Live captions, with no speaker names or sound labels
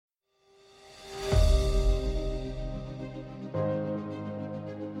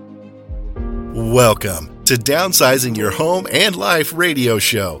Welcome to Downsizing Your Home and Life radio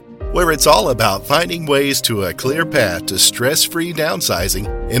show, where it's all about finding ways to a clear path to stress-free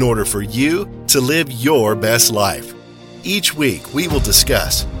downsizing in order for you to live your best life. Each week, we will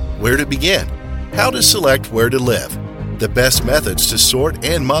discuss where to begin, how to select where to live, the best methods to sort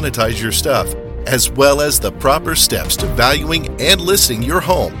and monetize your stuff, as well as the proper steps to valuing and listing your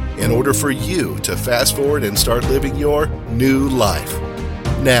home in order for you to fast forward and start living your new life.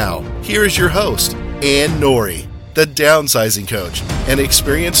 Now, here is your host, Nouri, the downsizing coach, an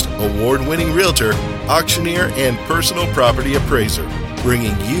experienced award-winning realtor, auctioneer, and personal property appraiser,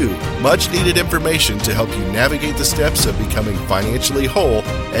 bringing you much-needed information to help you navigate the steps of becoming financially whole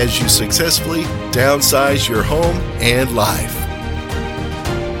as you successfully downsize your home and life.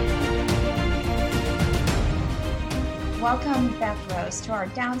 Welcome, Beth, to our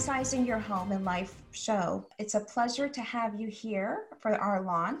Downsizing Your Home and Life show. It's a pleasure to have you here for our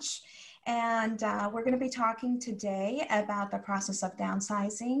launch. And we're going to be talking today about the process of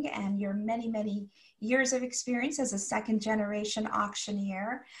downsizing and your many, many years of experience as a second-generation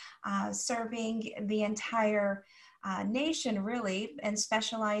auctioneer, serving the entire nation, really, and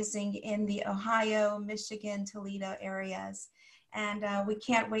specializing in the Ohio, Michigan, Toledo areas. And we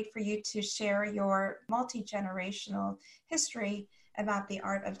can't wait for you to share your multi-generational history about the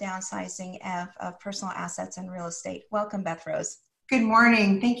art of downsizing of personal assets and real estate. Welcome, Beth Rose. Good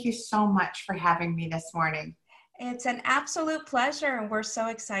morning. Thank you so much for having me this morning. It's an absolute pleasure, and we're so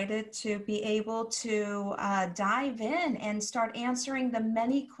excited to be able to dive in and start answering the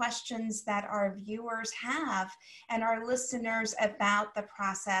many questions that our viewers have and our listeners about the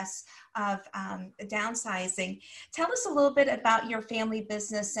process of downsizing. Tell us a little bit about your family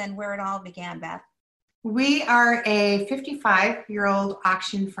business and where it all began, Beth. We are a 55-year-old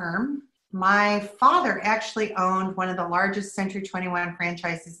auction firm. My father actually owned one of the largest Century 21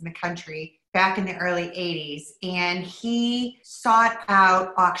 franchises in the country back in the early 80s, and he sought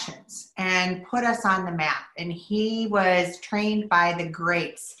out auctions and put us on the map, and he was trained by the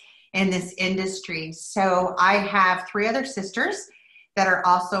greats in this industry. So I have three other sisters that are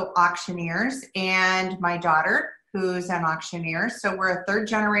also auctioneers, and my daughter, who's an auctioneer. So we're a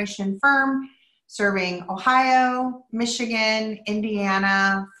third-generation firm serving Ohio, Michigan,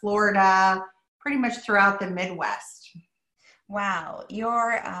 Indiana, Florida, pretty much throughout the Midwest. Wow,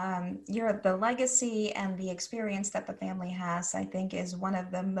 your the legacy and the experience that the family has, I think, is one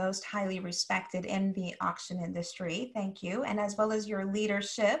of the most highly respected in the auction industry. Thank you. And as well as your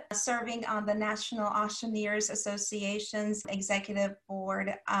leadership, serving on the National Auctioneers Association's Executive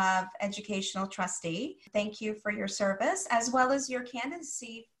Board of Educational Trustee. Thank you for your service, as well as your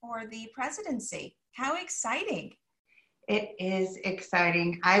candidacy for the presidency. How exciting. It is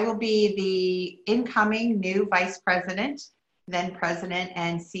exciting. I will be the incoming new vice president, then president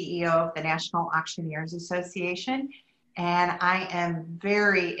and CEO of the National Auctioneers Association. And I am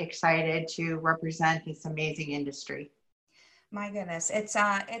very excited to represent this amazing industry. My goodness, it's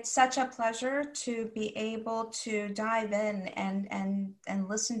such a pleasure to be able to dive in and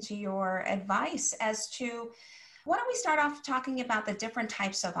listen to your advice as to, why don't we start off talking about the different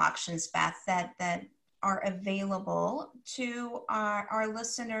types of auctions, Beth, that are available to our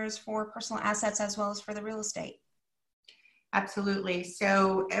listeners for personal assets as well as for the real estate. Absolutely.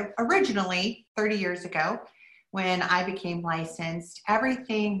 So originally, 30 years ago, when I became licensed,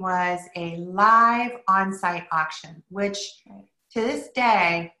 everything was a live on-site auction, which to this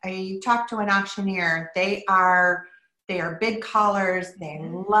day, you talk to an auctioneer, they are big callers, they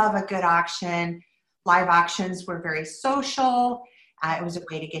love a good auction. Live auctions were very social. It was a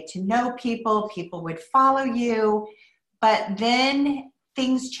way to get to know people. People would follow you. But then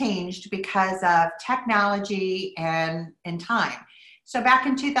things changed because of technology and time. So back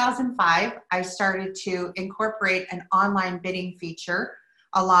in 2005, I started to incorporate an online bidding feature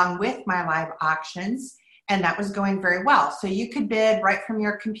along with my live auctions, and that was going very well. So you could bid right from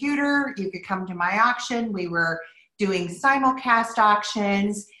your computer. You could come to my auction. We were doing simulcast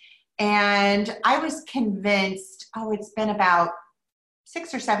auctions, and I was convinced, it's been about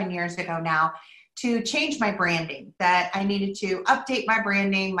 6 or 7 years ago now, to change my branding, that I needed to update my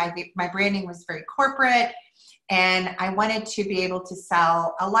branding. My branding was very corporate, and I wanted to be able to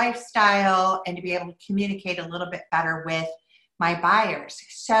sell a lifestyle and to be able to communicate a little bit better with my buyers.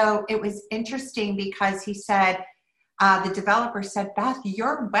 So it was interesting because he said, the developer said, Beth,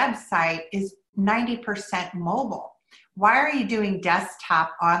 your website is 90% mobile. Why are you doing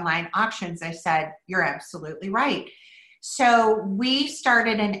desktop online auctions? I said, you're absolutely right. So we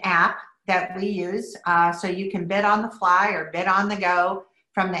started an app that we use, so you can bid on the fly or bid on the go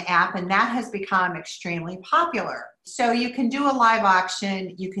from the app, and that has become extremely popular. So you can do a live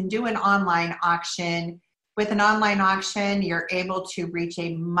auction, you can do an online auction. With an online auction, you're able to reach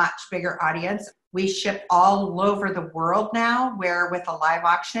a much bigger audience. We ship all over the world now, where with a live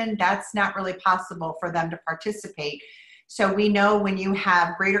auction, that's not really possible for them to participate. So we know when you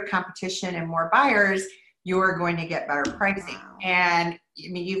have greater competition and more buyers, you're going to get better pricing. Wow. And I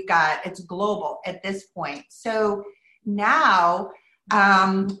mean, it's global at this point. So now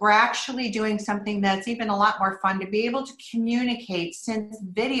we're actually doing something that's even a lot more fun to be able to communicate. Since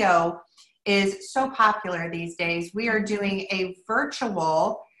video is so popular these days, we are doing a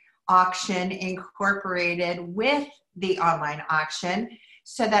virtual auction incorporated with the online auction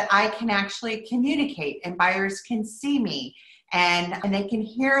so that I can actually communicate and buyers can see me and they can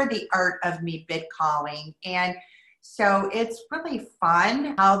hear the art of me bid calling. And so it's really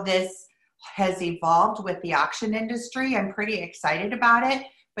fun how this has evolved with the auction industry. I'm pretty excited about it,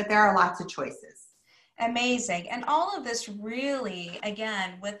 but there are lots of choices. Amazing. And all of this really,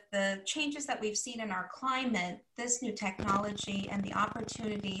 again, with the changes that we've seen in our climate, this new technology and the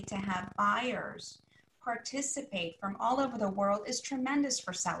opportunity to have buyers participate from all over the world is tremendous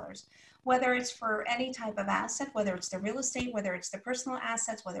for sellers. Whether it's for any type of asset, whether it's the real estate, whether it's the personal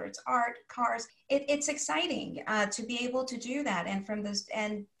assets, whether it's art, cars, it's exciting to be able to do that, and from this,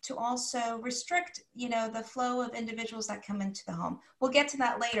 and to also restrict, the flow of individuals that come into the home. We'll get to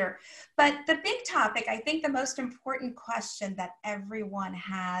that later. But the big topic, I think, the most important question that everyone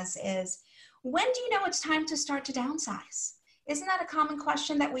has is, when do you know it's time to start to downsize? Isn't that a common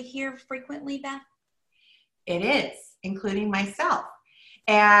question that we hear frequently, Beth? It is, including myself.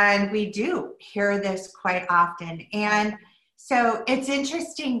 And we do hear this quite often. And so it's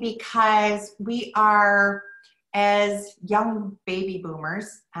interesting because we are, as young baby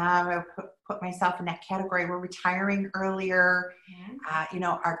boomers, I put myself in that category. We're retiring earlier.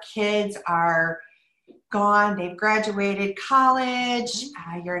 Our kids are gone. They've graduated college.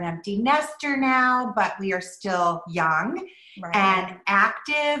 You're an empty nester now, but we are still young and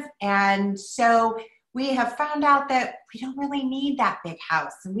active. And so we have found out that we don't really need that big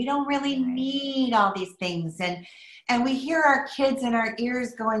house, and we don't really need all these things. And we hear our kids in our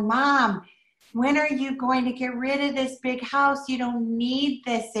ears going, "Mom, when are you going to get rid of this big house? You don't need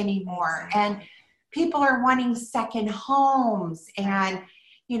this anymore." And people are wanting second homes, and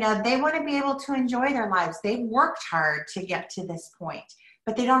they want to be able to enjoy their lives. They've worked hard to get to this point,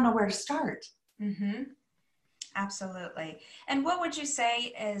 but they don't know where to start. Mm-hmm. Absolutely. And what would you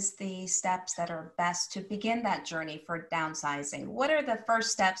say is the steps that are best to begin that journey for downsizing? What are the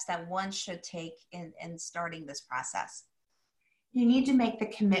first steps that one should take in starting this process? You need to make the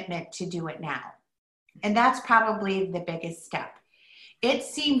commitment to do it now. And that's probably the biggest step. It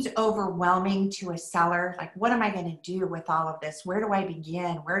seems overwhelming to a seller. Like, what am I going to do with all of this? Where do I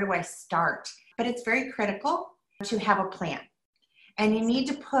begin? Where do I start? But it's very critical to have a plan. And you need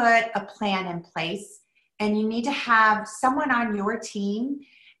to put a plan in place. And you need to have someone on your team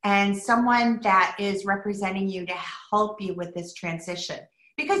and someone that is representing you to help you with this transition,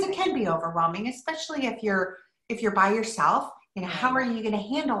 because it can be overwhelming, especially if you're by yourself. How are you going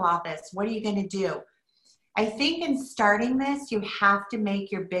to handle all this? What are you going to do? I think in starting this, you have to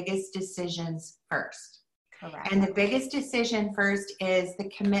make your biggest decisions first. Correct. And the biggest decision first is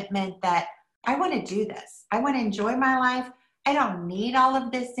the commitment that I want to do this. I want to enjoy my life. I don't need all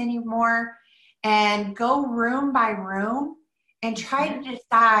of this anymore. And go room by room and try to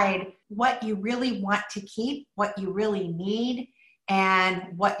decide what you really want to keep, what you really need,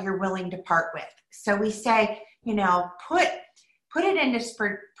 and what you're willing to part with. So we say, put it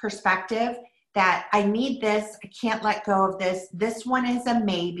into perspective that I need this, I can't let go of this. This one is a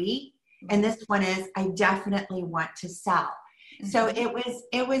maybe, and this one is I definitely want to sell. Mm-hmm. So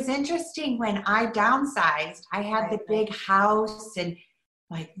it was interesting when I downsized. I had the big house, and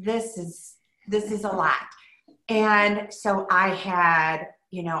like this is a lot. And so I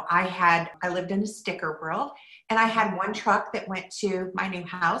lived in a sticker world, and I had one truck that went to my new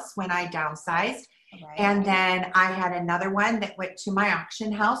house when I downsized. Right. And then I had another one that went to my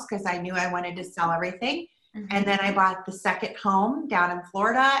auction house because I knew I wanted to sell everything. Mm-hmm. And then I bought the second home down in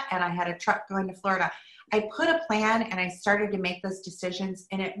Florida, and I had a truck going to Florida. I put a plan and I started to make those decisions,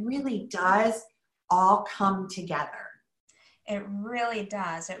 and it really does all come together. It really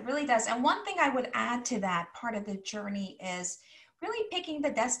does. It really does. And one thing I would add to that part of the journey is really picking the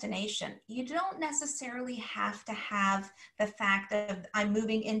destination. You don't necessarily have to have the fact of I'm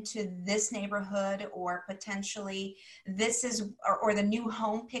moving into this neighborhood, or potentially this is, or the new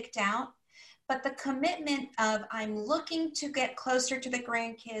home picked out. but the commitment of I'm looking to get closer to the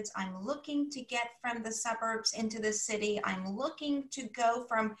grandkids, I'm looking to get from the suburbs into the city, I'm looking to go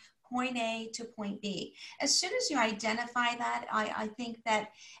from point A to point B. As soon as you identify that, I think that,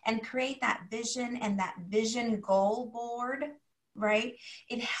 and create that vision and that vision goal board, right?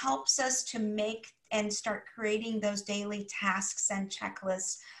 It helps us to make and start creating those daily tasks and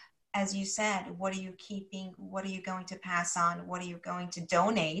checklists. As you said, what are you keeping? What are you going to pass on? What are you going to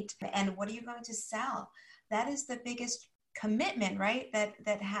donate? And what are you going to sell? That is the biggest commitment, right?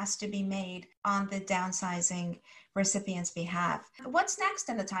 That has to be made on the downsizing recipient's behalf. What's next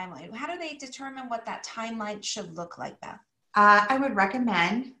in the timeline? How do they determine what that timeline should look like, Beth? I would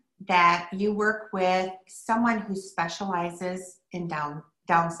recommend that you work with someone who specializes in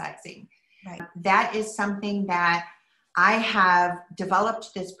downsizing. Right. That is something that I have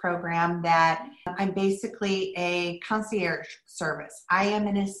developed this program that I'm basically a concierge service. I am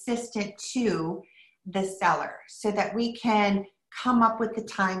an assistant to the seller so that we can come up with the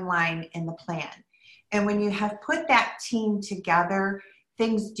timeline and the plan. And when you have put that team together,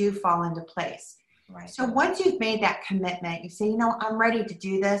 things do fall into place. Right. So once you've made that commitment, you say, you know, I'm ready to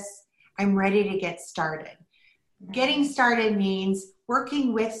do this. I'm ready to get started. Right. Getting started means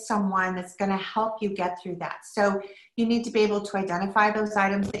working with someone that's going to help you get through that. So you need to be able to identify those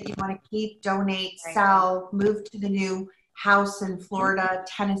items that you want to keep, donate, right. sell, move to the new house in Florida,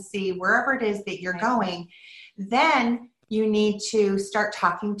 Tennessee, wherever it is that you're right. going. Then you need to start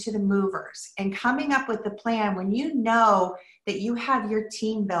talking to the movers and coming up with a plan. When you know that you have your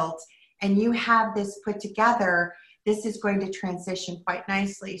team built and you have this put together, this is going to transition quite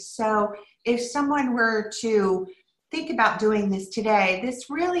nicely. So if someone were to think about doing this today, this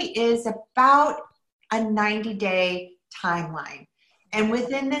really is about a 90-day timeline. And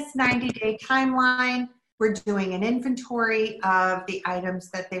within this 90-day timeline, we're doing an inventory of the items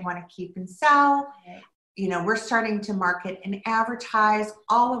that they want to keep and sell. Right. You know, we're starting to market and advertise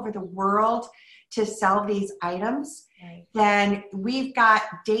all over the world to sell these items. Right. Then we've got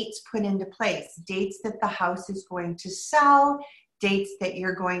dates put into place, dates that the house is going to sell, dates that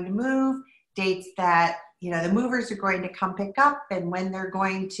you're going to move, dates that, you know, the movers are going to come pick up, and when they're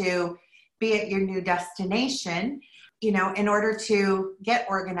going to be at your new destination, you know, in order to get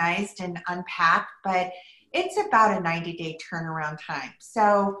organized and unpack. But it's about a 90-day turnaround time.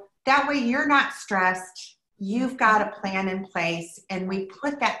 So that way you're not stressed. You've got a plan in place, and we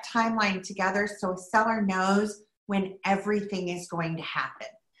put that timeline together so a seller knows when everything is going to happen.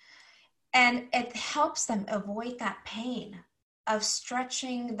 And it helps them avoid that pain of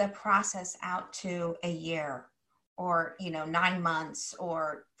stretching the process out to a year or, 9 months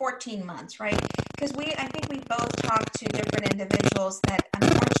or 14 months, right? Because I think we both talked to different individuals that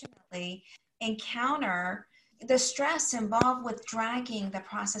unfortunately encounter the stress involved with dragging the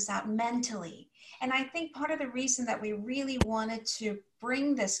process out mentally. And I think part of the reason that we really wanted to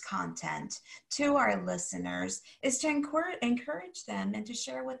bring this content to our listeners is to encourage them and to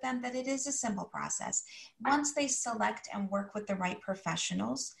share with them that it is a simple process. Once they select and work with the right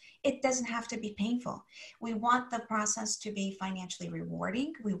professionals, it doesn't have to be painful. We want the process to be financially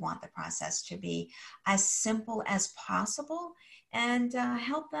rewarding. We want the process to be as simple as possible, and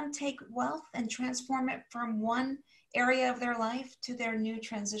help them take wealth and transform it from one area of their life to their new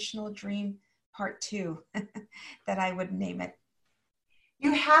transitional dream part 2, that I would name it.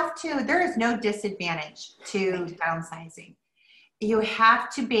 You have to, there is no disadvantage to downsizing. You have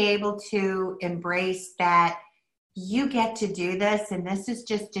to be able to embrace that you get to do this, and this is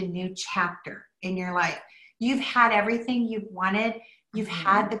just a new chapter in your life. You've had everything you've wanted. You've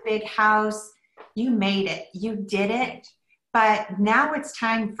had the big house. You made it. You did it. But now it's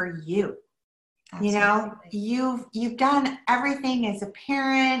time for you. Absolutely. You know, you've done everything as a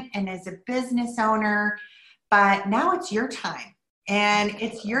parent and as a business owner, but now it's your time. And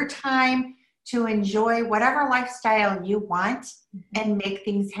it's your time to enjoy whatever lifestyle you want and make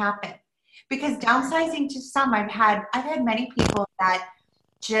things happen. Because downsizing, to some, I've had many people that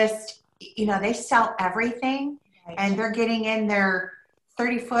just, they sell everything, and they're getting in their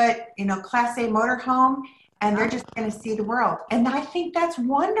 30-foot, Class A motorhome, and they're just going to see the world. And I think that's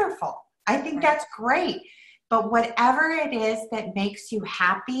wonderful. I think that's great. But whatever it is that makes you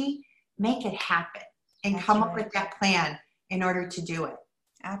happy, make it happen and come up with that plan in order to do it.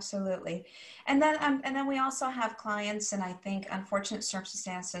 Absolutely. And then we also have clients, and I think unfortunate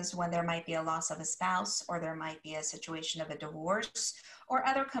circumstances when there might be a loss of a spouse, or there might be a situation of a divorce, or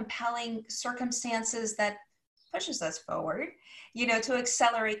other compelling circumstances that pushes us forward, to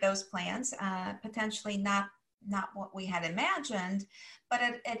accelerate those plans, potentially not what we had imagined, but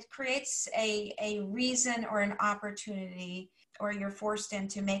it creates a reason or an opportunity or you're forced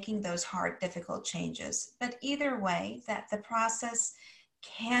into making those hard, difficult changes. But either way, that the process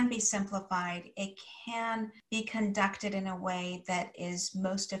can be simplified. It can be conducted in a way that is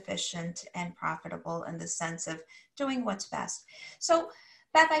most efficient and profitable in the sense of doing what's best. So,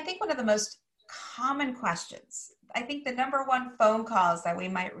 Beth, I think one of the most common questions, I think the number one phone calls that we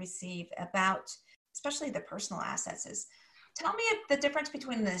might receive about, especially the personal assets, is, tell me the difference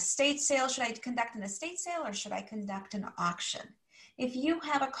between an estate sale. Should I conduct an estate sale or should I conduct an auction? If you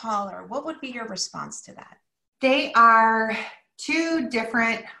have a caller, what would be your response to that? They are two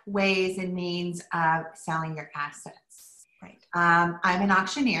different ways and means of selling your assets. Right. I'm an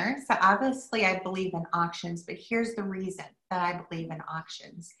auctioneer, so obviously I believe in auctions, but here's the reason that I believe in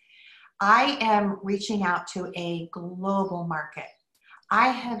auctions. I am reaching out to a global market. I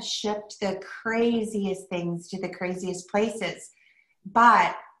have shipped the craziest things to the craziest places,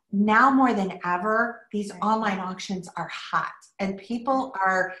 but now more than ever, these online auctions are hot and people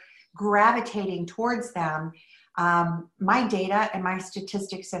are gravitating towards them. My data and my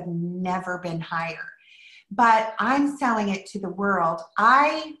statistics have never been higher, but I'm selling it to the world.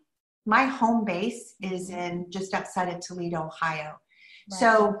 My home base is in just outside of Toledo, Ohio. Right.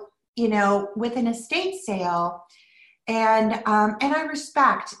 So, with an estate sale, and I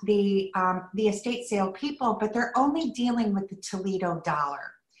respect the estate sale people, but they're only dealing with the Toledo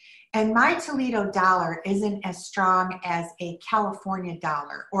dollar. And my Toledo dollar isn't as strong as a California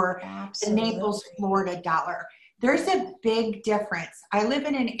dollar or Absolutely. The Naples, Florida dollar. There's a big difference. I live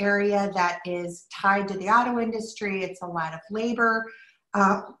in an area that is tied to the auto industry. It's a lot of labor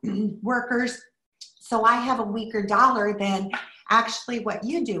workers. So I have a weaker dollar than actually what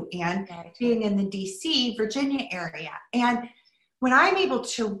you do, Anne, being in the DC, Virginia area. And when I'm able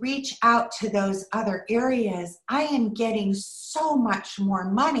to reach out to those other areas, I am getting so much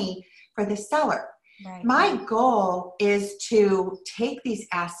more money for the seller. Right. My goal is to take these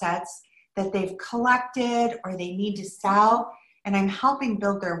assets that they've collected or they need to sell, and I'm helping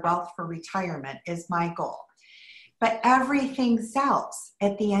build their wealth for retirement is my goal. But everything sells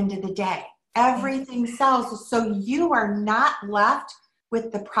at the end of the day. Everything sells, so you are not left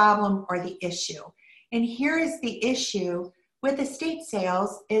with the problem or the issue. And here is the issue with estate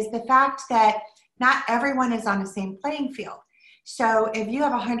sales is the fact that not everyone is on the same playing field. So if you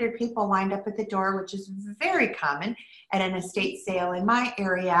have 100 people lined up at the door, which is very common at an estate sale in my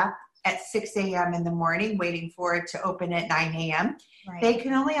area at 6 a.m. in the morning, waiting for it to open at 9 a.m., right. They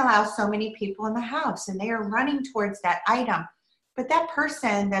can only allow so many people in the house, and they are running towards that item. But that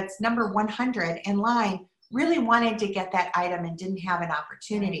person that's number 100 in line really wanted to get that item and didn't have an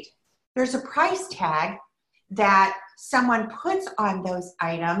opportunity. Right. There's a price tag that someone puts on those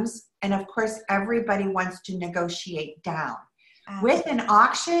items, and of course, everybody wants to negotiate down. With an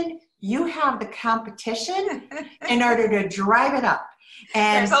auction, you have the competition in order to drive it up.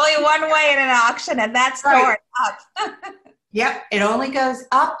 And there's only one way in an auction, and that's going up. Yep, it only goes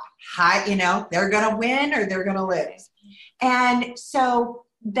up high. They're going to win or they're going to lose. And so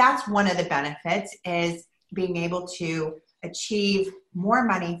that's one of the benefits is being able to achieve more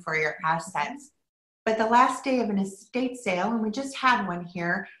money for your assets. But the last day of an estate sale, and we just had one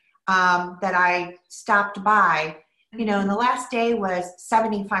here that I stopped by, and the last day was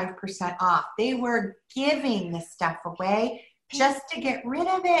 75% off. They were giving this stuff away just to get rid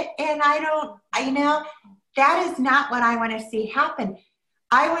of it. And that is not what I want to see happen.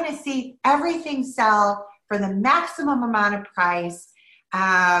 I want to see everything sell for the maximum amount of price,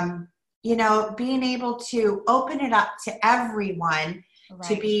 being able to open it up to everyone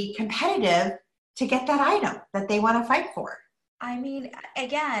to be competitive to get that item that they want to fight for. I mean,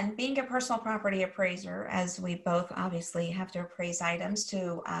 again, being a personal property appraiser, as we both obviously have to appraise items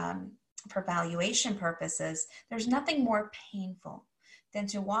for valuation purposes, there's nothing more painful than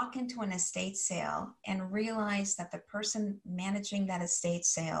to walk into an estate sale and realize that the person managing that estate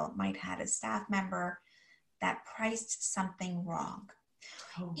sale might have had a staff member that priced something wrong.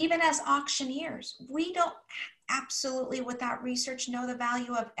 Oh. Even as auctioneers, we don't absolutely without research know the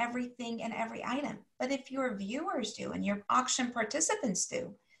value of everything and every item. But if your viewers do and your auction participants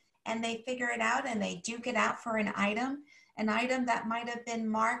do, and they figure it out and they duke it out for an item that might have been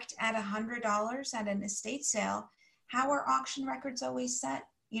marked at $100 at an estate sale, how are auction records always set,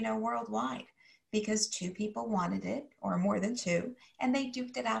 worldwide? Because two people wanted it, or more than two, and they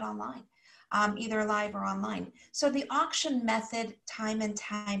duked it out online. Either live or online. So the auction method, time and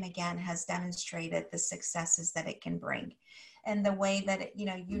time again, has demonstrated the successes that it can bring, and the way that it,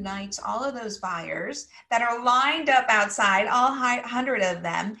 unites all of those buyers that are lined up outside, all 100 of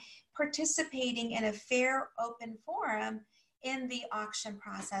them, participating in a fair, open forum in the auction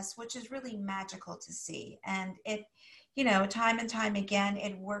process, which is really magical to see. And it, time and time again,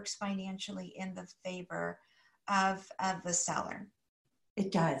 it works financially in the favor of the seller.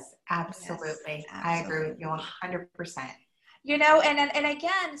 It does. Absolutely. Yes, I agree with absolutely. you 100%. And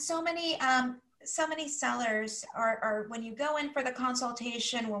again, so many sellers are, when you go in for the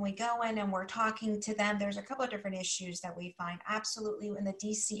consultation, when we go in and we're talking to them, there's a couple of different issues that we find absolutely in the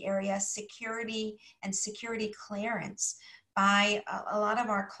DC area. Security and security clearance by a lot of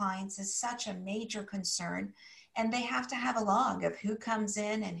our clients is such a major concern. And they have to have a log of who comes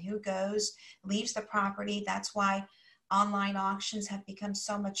in and who goes, leaves the property. That's why online auctions have become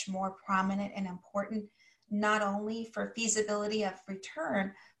so much more prominent and important, not only for feasibility of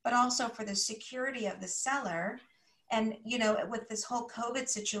return, but also for the security of the seller. And, with this whole COVID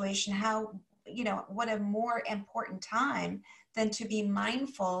situation, how, what a more important time than to be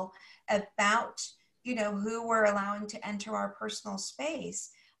mindful about, who we're allowing to enter our personal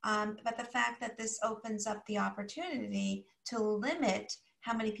space. But the fact that this opens up the opportunity to limit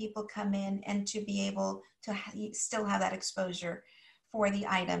how many people come in and to be able to still have that exposure for the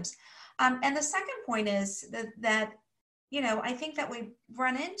items. And the second point is that I think that we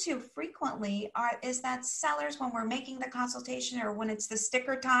run into frequently is that sellers, when we're making the consultation or when it's the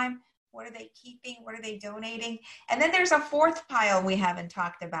sticker time, what are they keeping? What are they donating? And then there's a fourth pile we haven't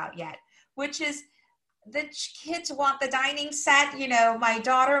talked about yet, which is the kids want the dining set. My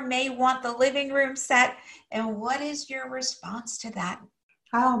daughter may want the living room set. And what is your response to that?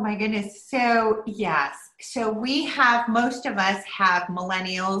 Oh my goodness. So yes. So most of us have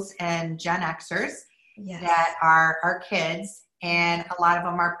millennials and Gen Xers. Yes. That are our kids, and a lot of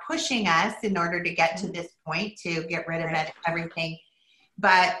them are pushing us in order to get to this point to get rid of everything.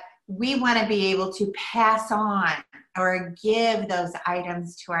 But we want to be able to pass on or give those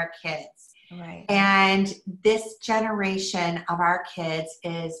items to our kids. Right. And this generation of our kids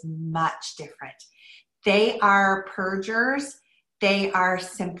is much different. They are purgers. They are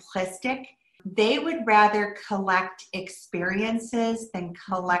simplistic. They would rather collect experiences than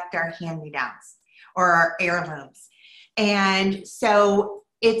collect our hand-me-downs or our heirlooms. And so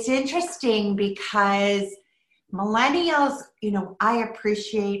it's interesting because millennials, I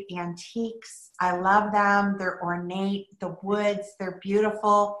appreciate antiques. I love them. They're ornate, the woods, they're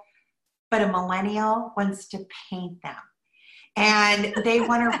beautiful. But a millennial wants to paint them. And they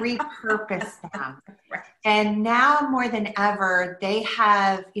want to repurpose them. Right. And now more than ever, they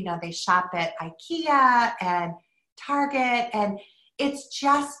have, they shop at IKEA and Target, and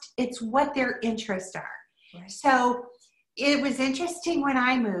it's what their interests are. Right. So it was interesting when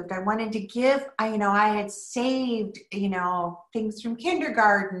I moved. I wanted to give, I had saved, things from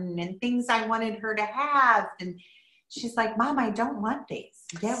kindergarten and things I wanted her to have. And she's like, Mom, I don't want these.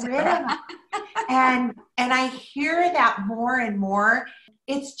 Get rid of them. And I hear that more and more.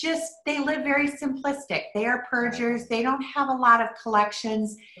 It's just, they live very simplistic. They are purgers. They don't have a lot of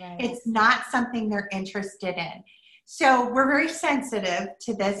collections. Right. It's not something they're interested in. So we're very sensitive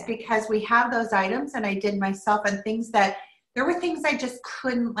to this because we have those items, and I did myself, and there were things I just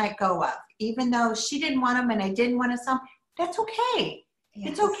couldn't let go of. Even though she didn't want them and I didn't want to sell them, that's okay.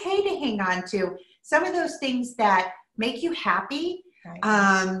 Yes. It's okay to hang on to some of those things that make you happy.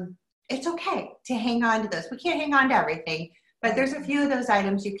 Right. It's okay to hang on to those. We can't hang on to everything, but there's a few of those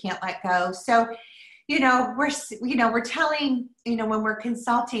items you can't let go. So, we're telling, when we're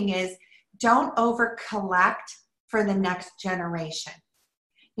consulting is don't over collect for the next generation.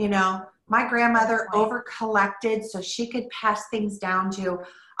 My grandmother over collected so she could pass things down to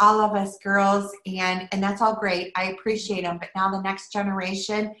all of us girls, and that's all great. I appreciate them, but now the next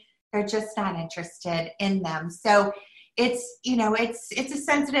generation, they're just not interested in them. So it's a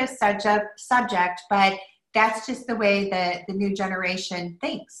sensitive subject, but that's just the way that the new generation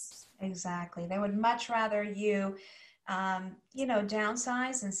thinks. Exactly. They would much rather you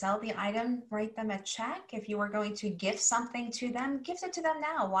downsize and sell the item, write them a check. If you were going to gift something to them, gift it to them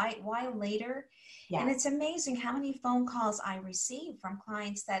now. Why later? Yes. And it's amazing how many phone calls I receive from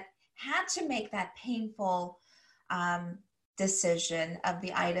clients that had to make that painful decision of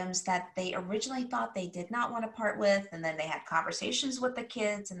the items that they originally thought they did not want to part with. And then they had conversations with the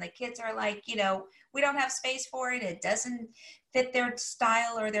kids, and the kids are like, we don't have space for it. It doesn't fit their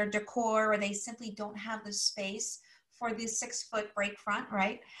style or their decor, or they simply don't have the space for the 6-foot break front,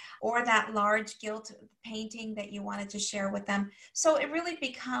 right? Or that large gilt painting that you wanted to share with them. So it really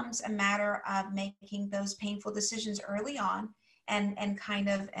becomes a matter of making those painful decisions early on and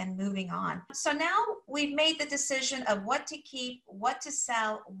moving on. So now we've made the decision of what to keep, what to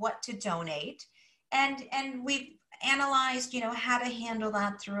sell, what to donate. And we've analyzed, how to handle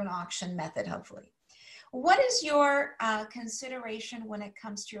that through an auction method, hopefully. What is your consideration when it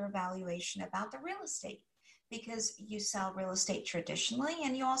comes to your evaluation about the real estate? because you sell real estate traditionally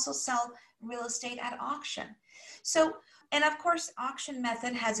and you also sell real estate at auction. So, and of course, auction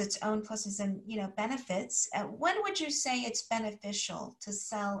method has its own pluses and, benefits. When would you say it's beneficial to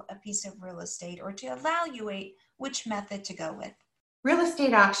sell a piece of real estate or to evaluate which method to go with? Real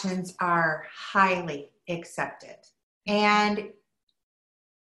estate auctions are highly accepted. And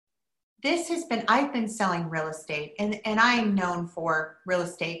I've been selling real estate and I'm known for real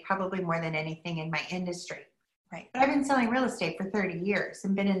estate probably more than anything in my industry. Right. But I've been selling real estate for 30 years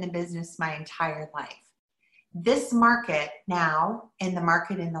and been in the business my entire life. This market now, and the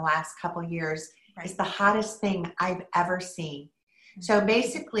market in the last couple of years, is the hottest thing I've ever seen. So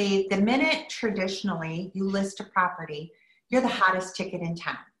basically, the minute traditionally you list a property, you're the hottest ticket in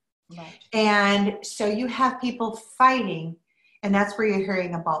town. Right. And so you have people fighting, and that's where you're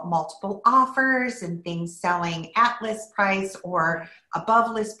hearing about multiple offers and things selling at list price or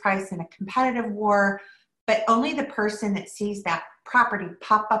above list price in a competitive war. But only the person that sees that property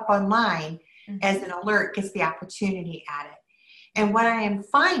pop up online as an alert gets the opportunity at it. And what I am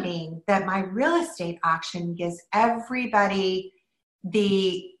finding that my real estate auction gives everybody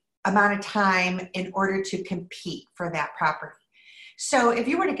the amount of time in order to compete for that property. So if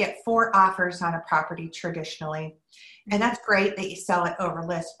you were to get 4 offers on a property traditionally, and that's great that you sell it over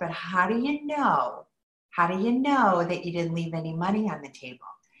list, but how do you know that you didn't leave any money on the table?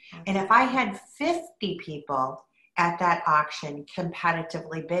 And if I had 50 people at that auction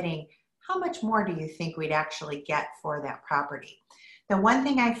competitively bidding, how much more do you think we'd actually get for that property? The one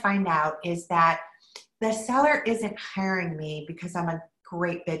thing I find out is that the seller isn't hiring me because I'm a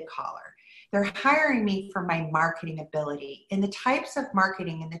great bid caller. They're hiring me for my marketing ability. And the types of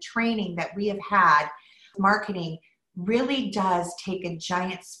marketing and the training that we have had, marketing really does take a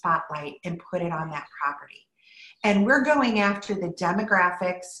giant spotlight and put it on that property. And we're going after the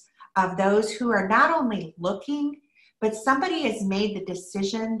demographics of those who are not only looking, but somebody has made the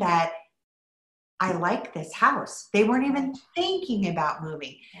decision that I like this house. They weren't even thinking about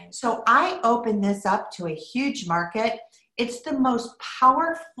moving. So I open this up to a huge market. It's the most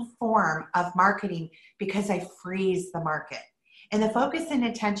powerful form of marketing because I freeze the market. And the focus and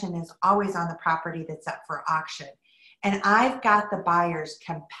attention is always on the property that's up for auction. And I've got the buyers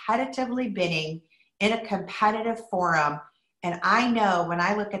competitively bidding in a competitive forum. And I know when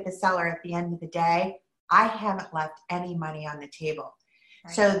I look at the seller at the end of the day, I haven't left any money on the table.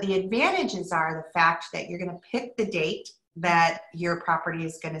 Right. So the advantages are the fact that you're going to pick the date that your property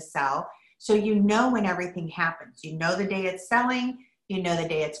is going to sell. So you know when everything happens. You know the day it's selling, you know the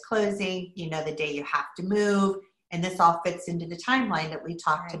day it's closing, you know the day you have to move. And this all fits into the timeline that we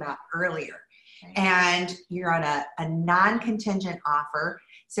talked about earlier. Right. And you're on a non-contingent offer.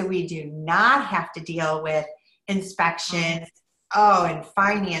 So we do not have to deal with inspections, and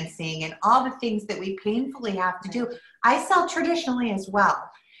financing and all the things that we painfully have to do. I sell traditionally as well,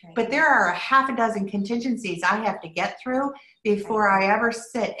 but there are a half a dozen contingencies I have to get through before I ever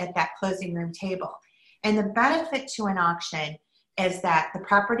sit at that closing room table. And the benefit to an auction is that the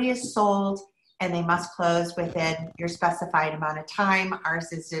property is sold and they must close within your specified amount of time.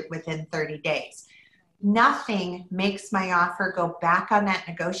 Ours is within 30 days. Nothing makes my offer go back on that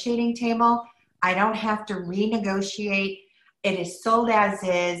negotiating table. I don't have to renegotiate. It is sold as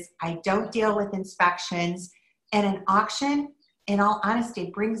is. I don't deal with inspections. And an auction, in all honesty,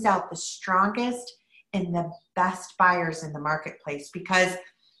 brings out the strongest and the best buyers in the marketplace because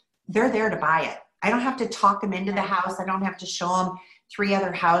they're there to buy it. I don't have to talk them into the house. I don't have to show them 3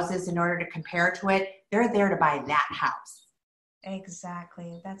 other houses in order to compare to it. They're there to buy that house.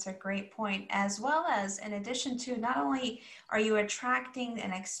 Exactly. That's a great point. As well as, in addition to, not only are you attracting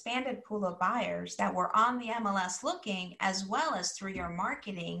an expanded pool of buyers that were on the MLS looking, as well as through your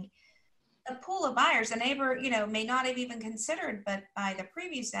marketing, a pool of buyers, a neighbor, may not have even considered, but by the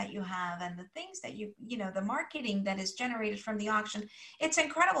previews that you have and the things that the marketing that is generated from the auction, it's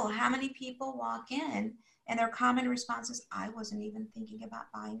incredible how many people walk in and their common response is, I wasn't even thinking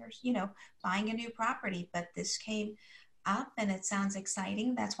about buying a new property, but this came up and it sounds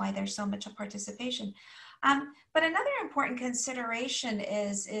exciting. That's why there's so much participation. But another important consideration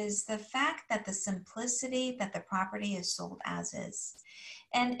is the fact that the simplicity that the property is sold as is.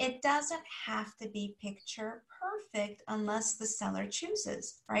 And it doesn't have to be picture perfect unless the seller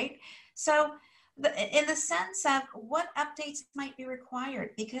chooses, right? So in the sense of what updates might be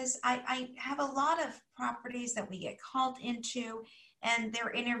required, because I have a lot of properties that we get called into and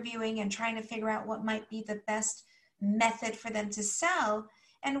they're interviewing and trying to figure out what might be the best method for them to sell.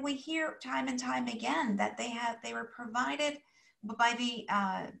 And we hear time and time again that they were provided by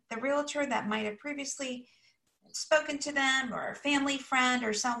the realtor that might have previously spoken to them, or a family friend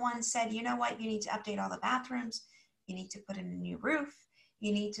or someone said, you know what, you need to update all the bathrooms, you need to put in a new roof,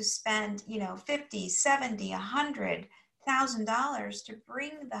 you need to spend, 50, 70, $100,000 to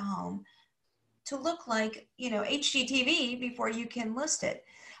bring the home to look like, HGTV before you can list it.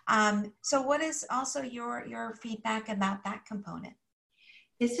 So what is also your feedback about that component?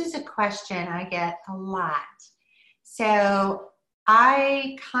 This is a question I get a lot. So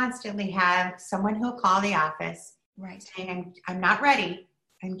I constantly have someone who'll call the office, right, saying, I'm not ready.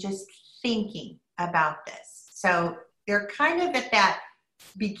 I'm just thinking about this. So they're kind of at that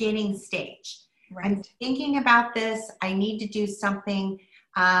beginning stage. right. I'm thinking about this. I need to do something.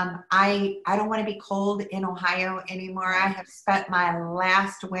 I don't want to be cold in Ohio anymore. I have spent my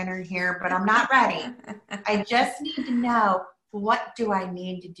last winter here, but I'm not ready. I just need to know, what do I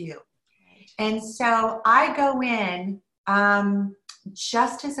need to do? Right. And so I go in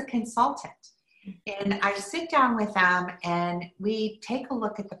just as a consultant, and I sit down with them and we take a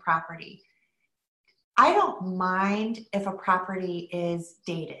look at the property. I don't mind if a property is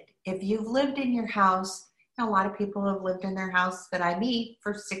dated. If you've lived in your house, a lot of people have lived in their house that I meet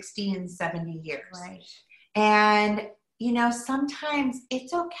for 60 and 70 years. Right. And, sometimes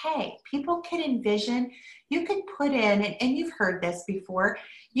it's okay. People can envision, you could put in, and you've heard this before,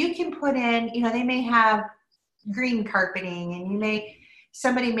 you can put in, they may have green carpeting, and a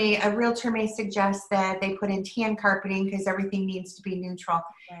realtor may suggest that they put in tan carpeting because everything needs to be neutral.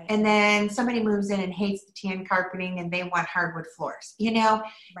 Right. And then somebody moves in and hates the tan carpeting and they want hardwood floors.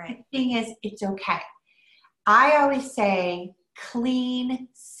 Right. The thing is, it's okay. I always say clean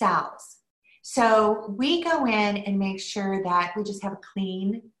sells. So we go in and make sure that we just have a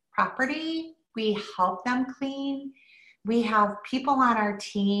clean property. We help them clean. We have people on our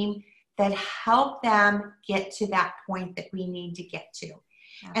team that help them get to that point that we need to get to.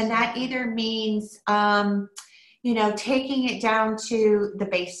 Absolutely. And that either means, taking it down to the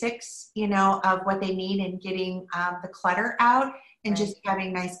basics, of what they need and getting the clutter out and right. just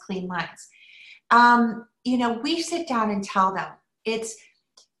having nice, clean lines. We sit down and tell them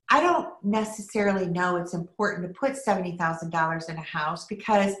I don't necessarily know it's important to put $70,000 in a house,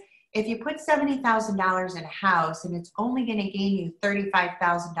 because if you put $70,000 in a house and it's only going to gain you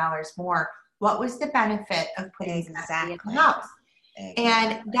 $35,000 more, what was the benefit of putting that in the house? Exactly.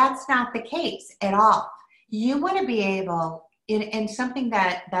 And that's not the case at all. You want to be able, and something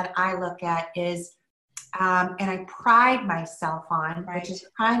that I look at is, and I pride myself on, right. which is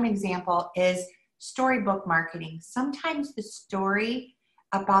a prime example, is storybook marketing. Sometimes the story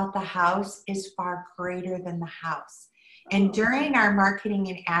about the house is far greater than the house. And during our marketing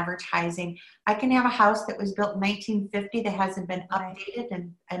and advertising, I can have a house that was built in 1950 that hasn't been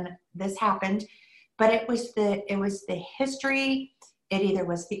updated, and this happened, but it was the history. It either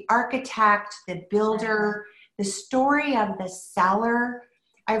was the architect, the builder, the story of the seller.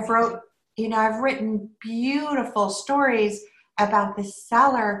 I've written beautiful stories about the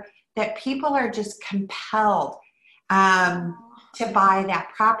seller that people are just compelled to buy that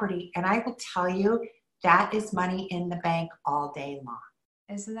property. And I will tell you, that is money in the bank all day long.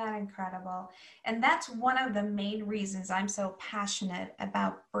 Isn't that incredible? And that's one of the main reasons I'm so passionate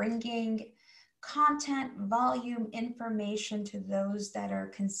about bringing content, volume, information to those that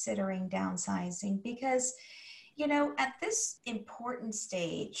are considering downsizing, because at this important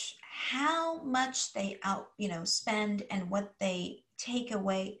stage, how much they spend and what they take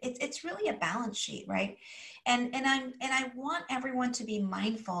away, it's really a balance sheet, right? And I want everyone to be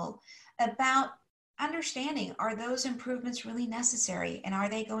mindful about understanding, are those improvements really necessary, and are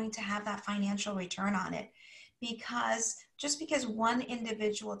they going to have that financial return on it? Because just because one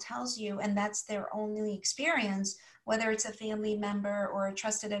individual tells you, and that's their only experience, whether it's a family member or a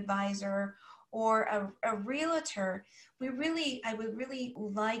trusted advisor or a realtor, I would really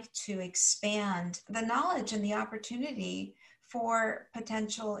like to expand the knowledge and the opportunity for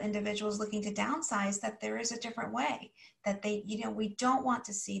potential individuals looking to downsize, that there is a different way, that we don't want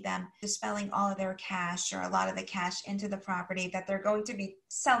to see them dispelling all of their cash or a lot of the cash into the property that they're going to be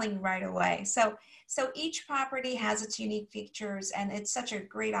selling right away. So each property has its unique features, and it's such a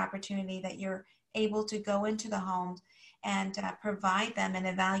great opportunity that you're able to go into the home and provide them an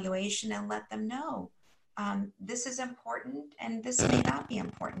evaluation and let them know this is important and this may not be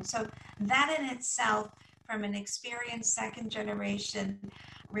important. So that in itself, from an experienced second generation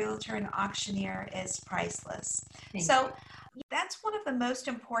realtor and auctioneer, is priceless. So that's one of the most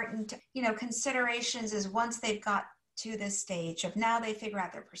important, considerations, is once they've got to this stage of now they figure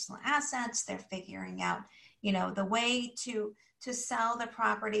out their personal assets, they're figuring out, the way to sell the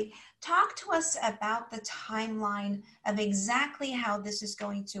property. Talk to us about the timeline of exactly how this is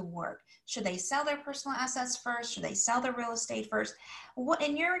going to work. Should they sell their personal assets first? Should they sell their real estate first? What,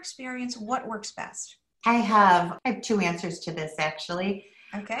 in your experience, what works best? I have two answers to this, actually.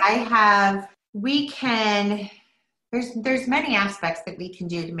 Okay. There's many aspects that we can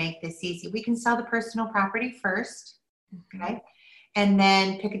do to make this easy. We can sell the personal property first, okay? And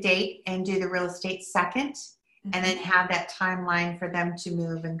then pick a date and do the real estate second, and then have that timeline for them to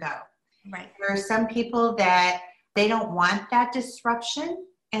move and go. Right. There are some people that they don't want that disruption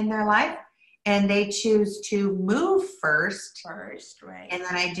in their life, and they choose to move first, Right. and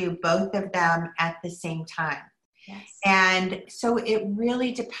then I do both of them at the same time. Yes. And so it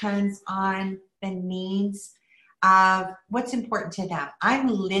really depends on the needs of what's important to them. I'm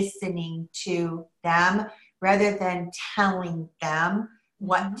listening to them rather than telling them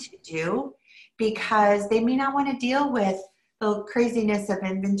what to do, because they may not want to deal with the craziness of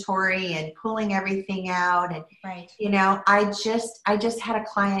inventory and pulling everything out. And, right. you know, I just had a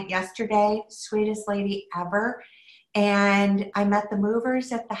client yesterday, sweetest lady ever. And I met the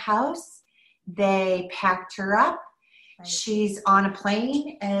movers at the house. They packed her up. Right. She's on a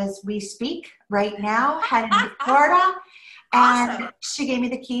plane as we speak right now, heading to Florida. Awesome. And she gave me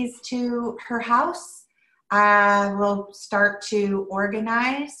the keys to her house. We'll start to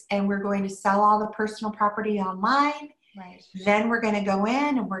organize, and we're going to sell all the personal property online. Right. Then we're going to go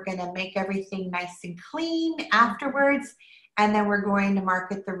in and we're going to make everything nice and clean afterwards. And then we're going to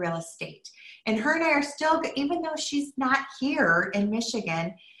market the real estate. And her and I are still, even though she's not here in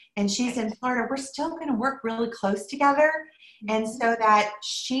Michigan and she's in Florida, we're still going to work really close together. And so that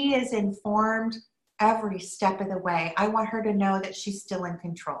she is informed every step of the way. I want her to know that she's still in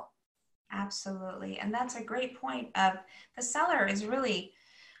control. Absolutely. And that's a great point of the seller is really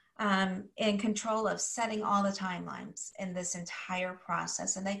in control of setting all the timelines in this entire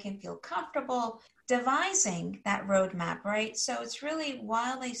process, and they can feel comfortable devising that roadmap, right? So it's really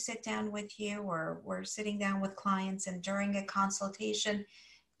while they sit down with you, or we're sitting down with clients and during a consultation,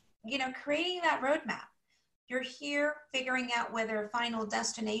 you know, creating that roadmap. You're here figuring out where their final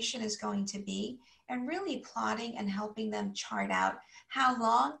destination is going to be, and really plotting and helping them chart out how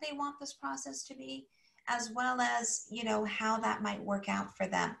long they want this process to be, as well as, you know, how that might work out for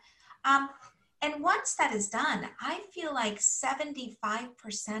them. And once that is done, I feel like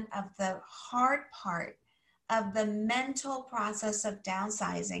 75% of the hard part of the mental process of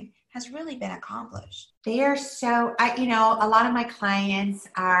downsizing has really been accomplished. They are so, you know, a lot of my clients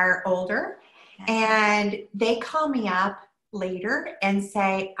are older, and they call me up later and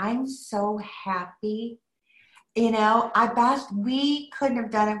say, I'm so happy. You know, Beth, we couldn't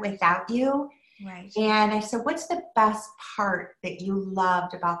have done it without you. Right. And I said, what's the best part that you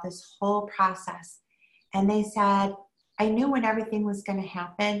loved about this whole process? And they said, I knew when everything was going to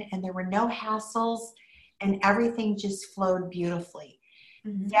happen, and there were no hassles, and everything just flowed beautifully.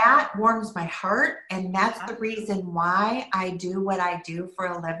 Mm-hmm. That warms my heart. And that's the reason why I do what I do for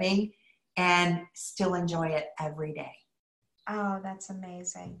a living and still enjoy it every day. Oh, that's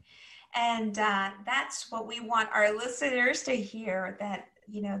amazing. And that's what we want our listeners to hear, that,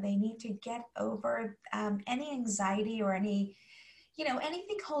 you know, they need to get over any anxiety or any, you know,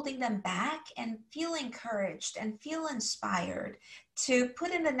 anything holding them back, and feel encouraged and feel inspired to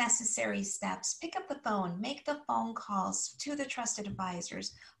put in the necessary steps. Pick up the phone, make the phone calls to the trusted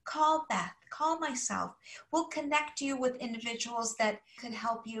advisors, call Beth, call myself. We'll connect you with individuals that could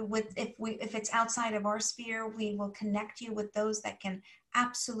help you with, if it's outside of our sphere, we will connect you with those that can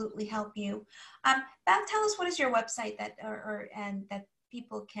absolutely help you. Beth, tell us, what is your website that and that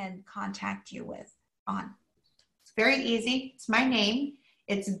people can contact you with on? It's very easy. It's my name.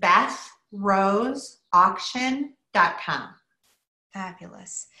 It's BethRoseAuction.com.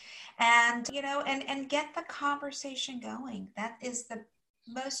 Fabulous. And, you know, and get the conversation going. That is the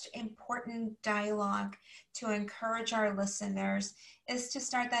most important dialogue to encourage our listeners, is to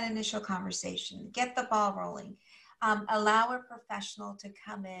start that initial conversation, get the ball rolling, allow a professional to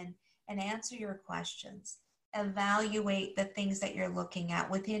come in and answer your questions, evaluate the things that you're looking at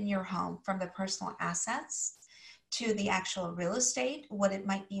within your home, from the personal assets to the actual real estate, what it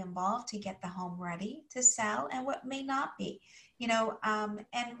might be involved to get the home ready to sell, and what may not be, you know,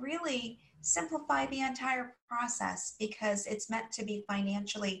 and really simplify the entire process, because it's meant to be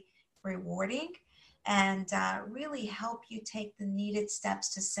financially rewarding, and really help you take the needed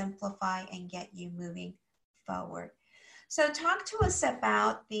steps to simplify and get you moving forward. So talk to us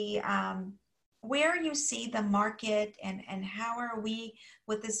about the where you see the market, and how are we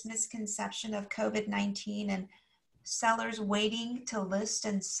with this misconception of COVID-19 and sellers waiting to list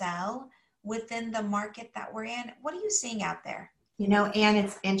and sell within the market that we're in. What are you seeing out there? You know, Anne,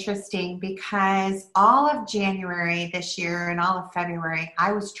 it's interesting because all of January this year and all of February,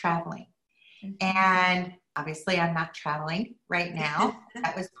 I was traveling. And obviously I'm not traveling right now.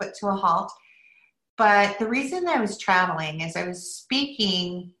 That was put to a halt. But the reason that I was traveling is I was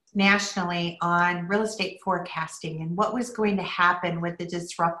speaking nationally on real estate forecasting and what was going to happen with the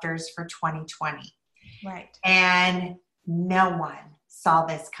disruptors for 2020. Right. And no one saw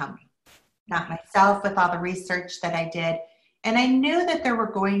this coming. Not myself, with all the research that I did. And I knew that there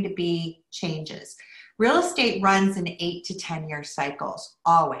were going to be changes. Real estate runs in 8 to 10 year cycles,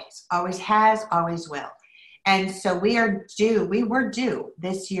 always has, always will. And so we were due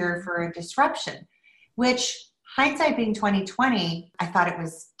this year for a disruption, which, hindsight being 2020, I thought it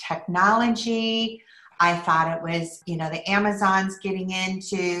was technology. I thought it was, the Amazons getting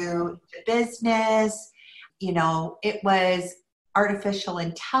into the business. It was artificial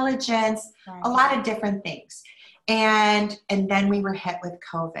intelligence, a lot of different things. And then we were hit with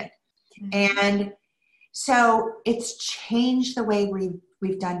COVID. And so it's changed the way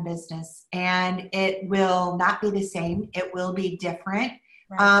we've done business, and it will not be the same. It will be different,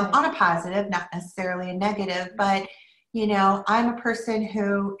 on a positive, not necessarily a negative, but I'm a person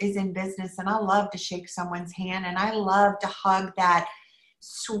who is in business, and I love to shake someone's hand, and I love to hug that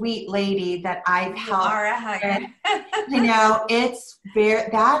sweet lady that I've helped. You are a hugger.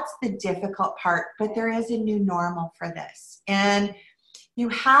 That's the difficult part, but there is a new normal for this. And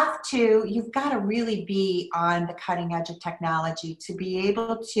you've got to really be on the cutting edge of technology to be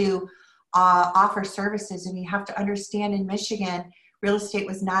able to offer services. And you have to understand, in Michigan, real estate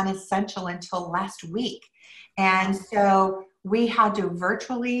was non-essential until last week. And so we had to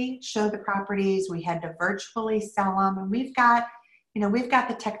virtually show the properties. We had to virtually sell them. And we've got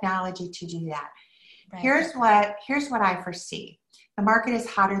the technology to do that. Right. Here's what I foresee. The market is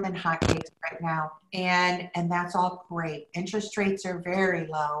hotter than hotcakes right now, and that's all great. Interest rates are very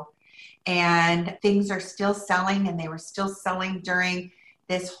low, and things are still selling, and they were still selling during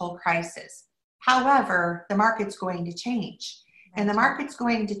this whole crisis. However, the market's going to change, and the market's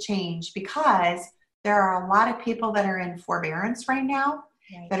going to change because there are a lot of people that are in forbearance right now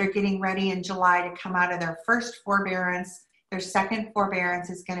that are getting ready in July to come out of their first forbearance. Their second forbearance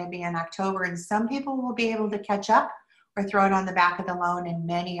is going to be in October, and some people will be able to catch up or throw it on the back of the loan, and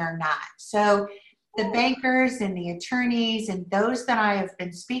many are not. So the bankers and the attorneys and those that I have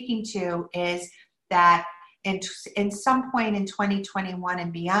been speaking to is that in some point in 2021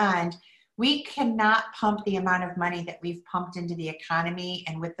 and beyond, we cannot pump the amount of money that we've pumped into the economy,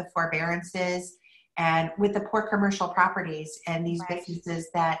 and with the forbearances and with the poor commercial properties and these businesses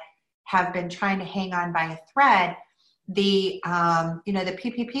that have been trying to hang on by a thread. The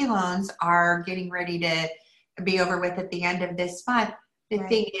PPP loans are getting ready to be over with at the end of this month. The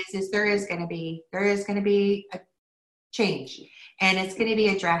thing is there is going to be a change, and it's going to be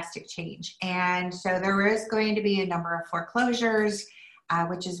a drastic change. And so there is going to be a number of foreclosures,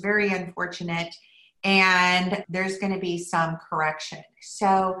 which is very unfortunate. And there's going to be some correction.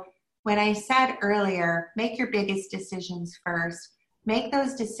 So when I said earlier, make your biggest decisions first, make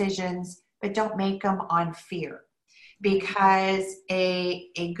those decisions, but don't make them on fear. Because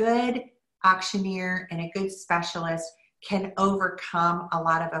a good auctioneer and a good specialist can overcome a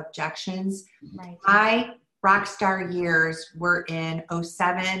lot of objections. My rock star years were in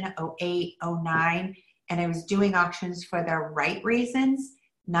 07, 08, 09, and I was doing auctions for the right reasons.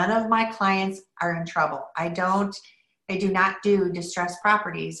 None of my clients are in trouble. I do not do distressed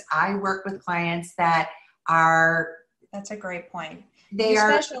properties. I work with clients that are... That's a great point. They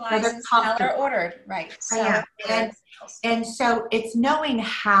specialize in seller ordered, right? And so it's knowing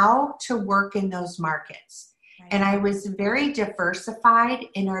how to work in those markets. And I was very diversified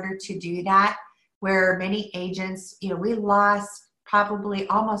in order to do that, where many agents, we lost probably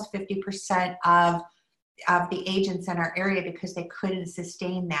almost 50% of the agents in our area because they couldn't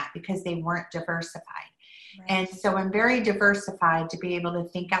sustain that, because they weren't diversified. And so I'm very diversified to be able to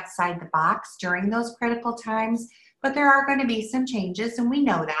think outside the box during those critical times. But there are going to be some changes, and we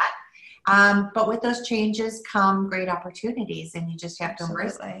know that. But with those changes come great opportunities, and you just have to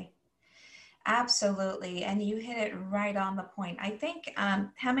embrace them. Absolutely. And you hit it right on the point. I think,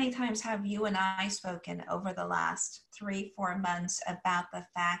 how many times have you and I spoken over the last 3-4 months about the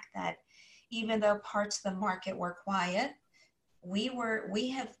fact that even though parts of the market were quiet, we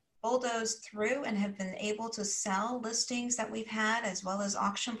have bulldozed through and have been able to sell listings that we've had, as well as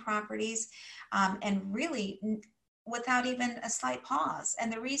auction properties, and really without even a slight pause.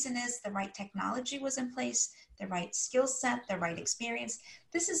 And the reason is the right technology was in place, the right skill set, the right experience.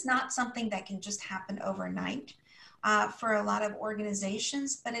 This is not something that can just happen overnight for a lot of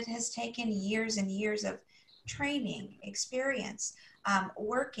organizations, but it has taken years and years of training, experience,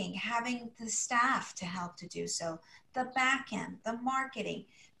 working, having the staff to help to do so, the back end, the marketing.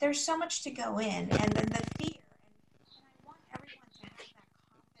 There's so much to go in, and then the fear. And I want everyone to have that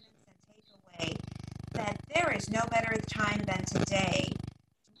confidence and take away that there is no better time than today.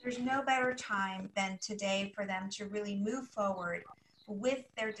 There's no better time than today for them to really move forward with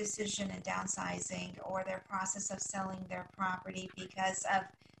their decision in downsizing or their process of selling their property because of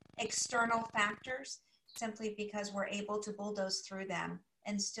external factors, simply because we're able to bulldoze through them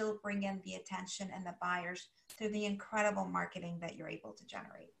and still bring in the attention and the buyers through the incredible marketing that you're able to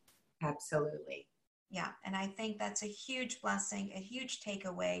generate. Absolutely. Yeah, and I think that's a huge blessing, a huge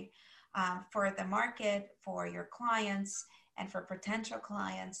takeaway for the market, for your clients, and for potential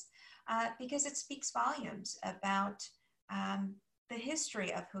clients, because it speaks volumes about the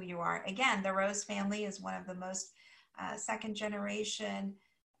history of who you are. Again, the Rose family is one of the most second generation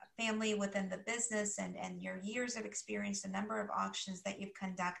family within the business, and your years of experience, the number of auctions that you've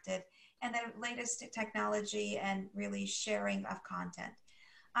conducted, and the latest technology and really sharing of content.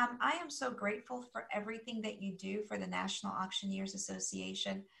 I am so grateful for everything that you do for the National Auctioneers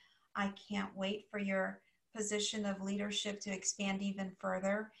Association. I can't wait for your position of leadership to expand even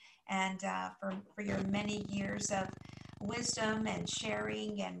further, and for your many years of wisdom and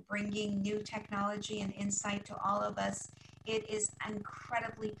sharing and bringing new technology and insight to all of us. It is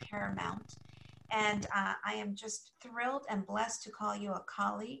incredibly paramount. And I am just thrilled and blessed to call you a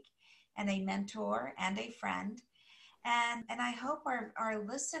colleague and a mentor and a friend. And I hope our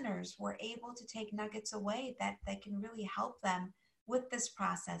listeners were able to take nuggets away that can really help them with this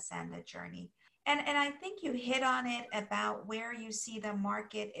process and the journey. And I think you hit on it about where you see the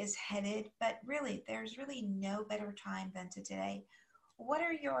market is headed, but really, there's really no better time than today. What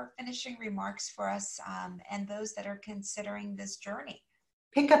are your finishing remarks for us and those that are considering this journey?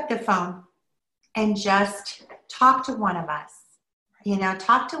 Pick up the phone and just talk to one of us. You know,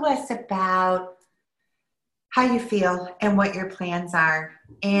 talk to us about how you feel and what your plans are.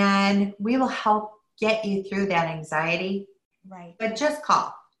 And we will help get you through that anxiety. Right. But just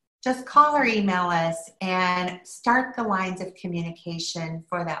call. Just call or email us and start the lines of communication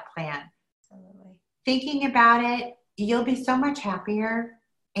for that plan. Absolutely. Thinking about it, you'll be so much happier,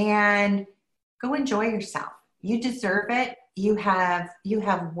 and go enjoy yourself. You deserve it. You have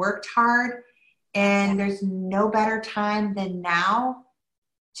worked hard, and there's no better time than now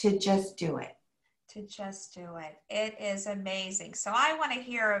to just do it. To just do it. It is amazing. So I want to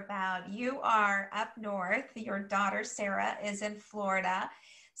hear about, you are up north. Your daughter, Sarah, is in Florida.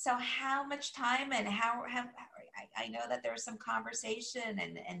 So how much time and I know that there was some conversation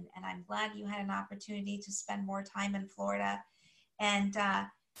and I'm glad you had an opportunity to spend more time in Florida. And how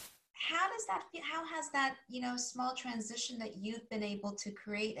does that feel? How has that, small transition that you've been able to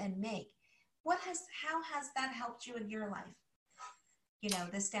create and make, how has that helped you in your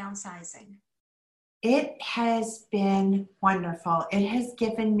life? This downsizing. It has been wonderful. It has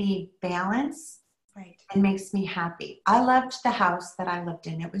given me balance. Right. And makes me happy. I loved the house that I lived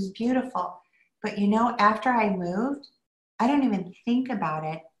in. It was beautiful. But after I moved, I don't even think about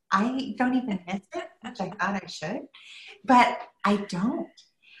it. I don't even miss it, which I thought I should, but I don't.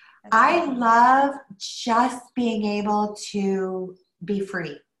 I love just being able to be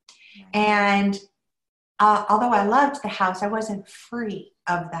free. Right. And although I loved the house, I wasn't free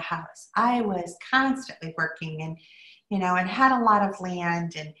of the house. I was constantly working and had a lot of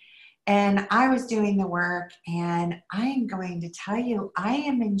land and I was doing the work, and I am going to tell you, I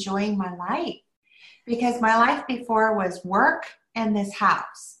am enjoying my life, because my life before was work and this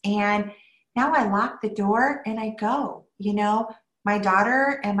house. And now I lock the door and I go. My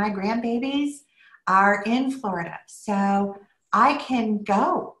daughter and my grandbabies are in Florida. So I can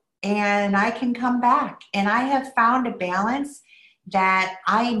go and I can come back. And I have found a balance that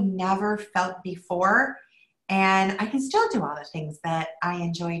I never felt before. And I can still do all the things that I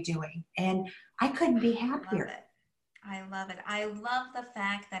enjoy doing. And I couldn't be happier. I love it. I love the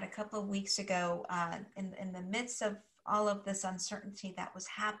fact that a couple of weeks ago, in the midst of all of this uncertainty that was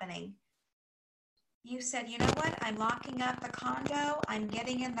happening, you said, you know what? I'm locking up the condo. I'm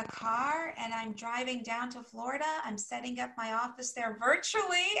getting in the car and I'm driving down to Florida. I'm setting up my office there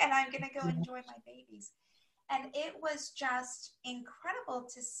virtually and I'm going to go enjoy my babies. And it was just incredible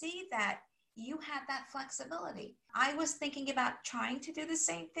to see that you had that flexibility. I was thinking about trying to do the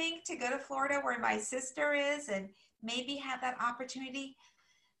same thing, to go to Florida where my sister is and maybe have that opportunity.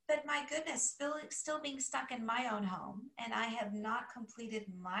 But my goodness, still being stuck in my own home, and I have not completed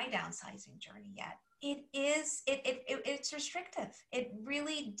my downsizing journey yet. It's restrictive. It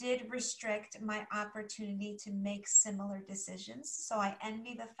really did restrict my opportunity to make similar decisions. So I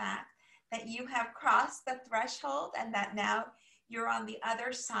envy the fact that you have crossed the threshold and that now you're on the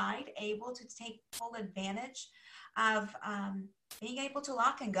other side, able to take full advantage of being able to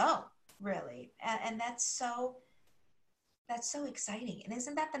lock and go, really. And that's so exciting. And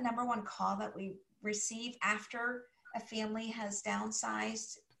isn't that the number one call that we receive after a family has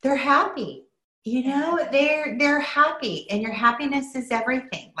downsized? They're happy. They're happy, and your happiness is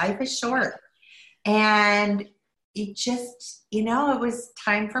everything. Life is short. And it just, it was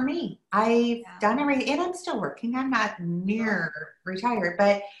time for me. I've done everything, and I'm still working. I'm not near retired,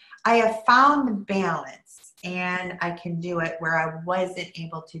 but I have found the balance, and I can do it where I wasn't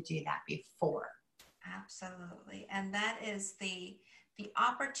able to do that before. Absolutely. And that is the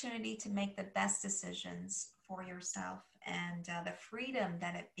opportunity to make the best decisions for yourself, and the freedom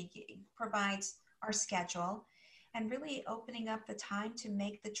that it provides our schedule, and really opening up the time to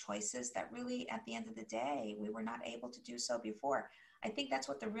make the choices that really, at the end of the day, we were not able to do so before. I think that's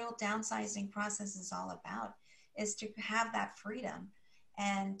what the real downsizing process is all about, is to have that freedom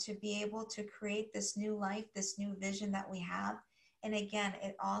and to be able to create this new life, this new vision that we have. And again,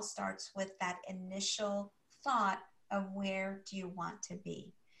 it all starts with that initial thought of where do you want to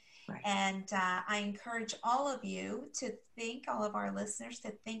be? Right. And I encourage all of you to think, all of our listeners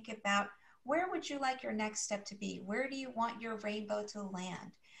to think about, where would you like your next step to be? Where do you want your rainbow to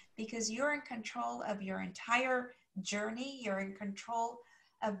land? Because you're in control of your entire journey. You're in control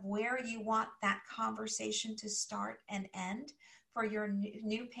of where you want that conversation to start and end for your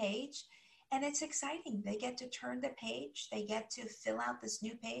new page. And it's exciting. They get to turn the page. They get to fill out this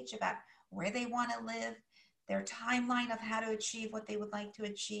new page about where they want to live, their timeline of how to achieve what they would like to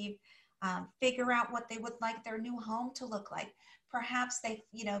achieve, figure out what they would like their new home to look like. Perhaps they've,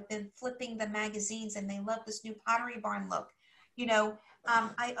 been flipping the magazines and they love this new Pottery Barn look.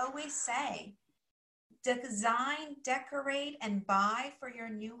 I always say, design, decorate, and buy for your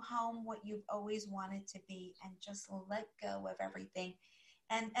new home what you've always wanted to be, and just let go of everything.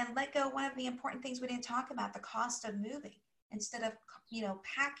 And let go, one of the important things we didn't talk about, the cost of moving. Instead of,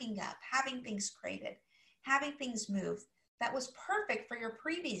 packing up, having things created, having things move that was perfect for your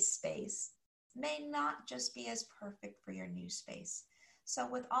previous space may not just be as perfect for your new space. So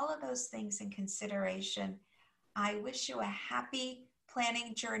with all of those things in consideration, I wish you a happy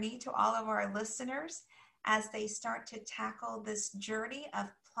planning journey to all of our listeners as they start to tackle this journey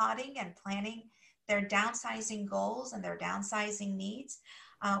of plotting and planning their downsizing goals and their downsizing needs.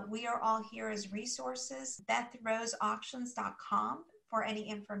 We are all here as resources. BethRoseAuctions.com for any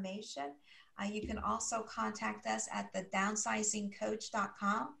information. You can also contact us at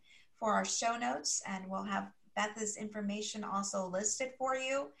thedownsizingcoach.com for our show notes, and we'll have Beth's information also listed for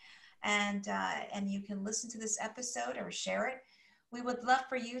you. And you can listen to this episode or share it. We would love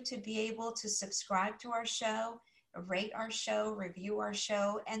for you to be able to subscribe to our show, rate our show, review our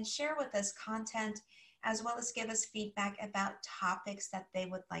show, and share with us content, as well as give us feedback about topics that they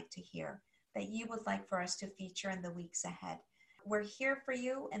would like to hear, that you would like for us to feature in the weeks ahead. We're here for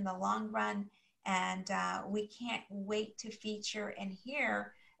you in the long run, and we can't wait to feature and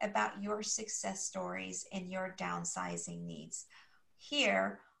hear about your success stories and your downsizing needs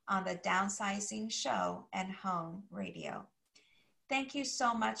here on the Downsizing Show and Home Radio. Thank you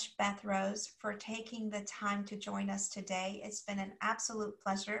so much, Beth Rose, for taking the time to join us today. It's been an absolute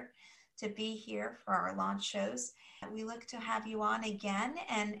pleasure to be here for our launch shows. We look to have you on again,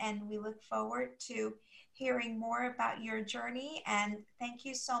 and we look forward to hearing more about your journey. And thank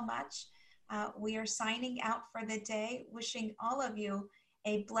you so much. We are signing out for the day, wishing all of you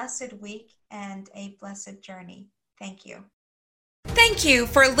a blessed week and a blessed journey. Thank you. Thank you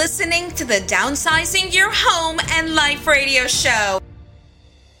for listening to the Downsizing Your Home and Life radio show.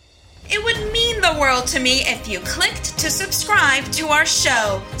 It would mean the world to me if you clicked to subscribe to our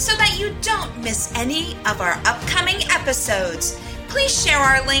show so that you don't miss any of our upcoming episodes. Please share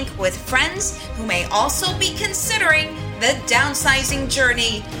our link with friends who may also be considering the downsizing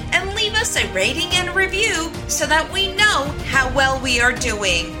journey, and leave us a rating and review so that we know how well we are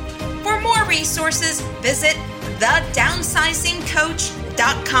doing. For more resources, visit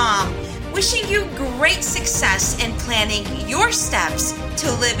thedownsizingcoach.com. Wishing you great success in planning your steps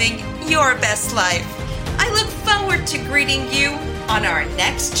to living your best life. I look forward to greeting you on our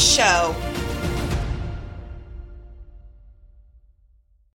next show.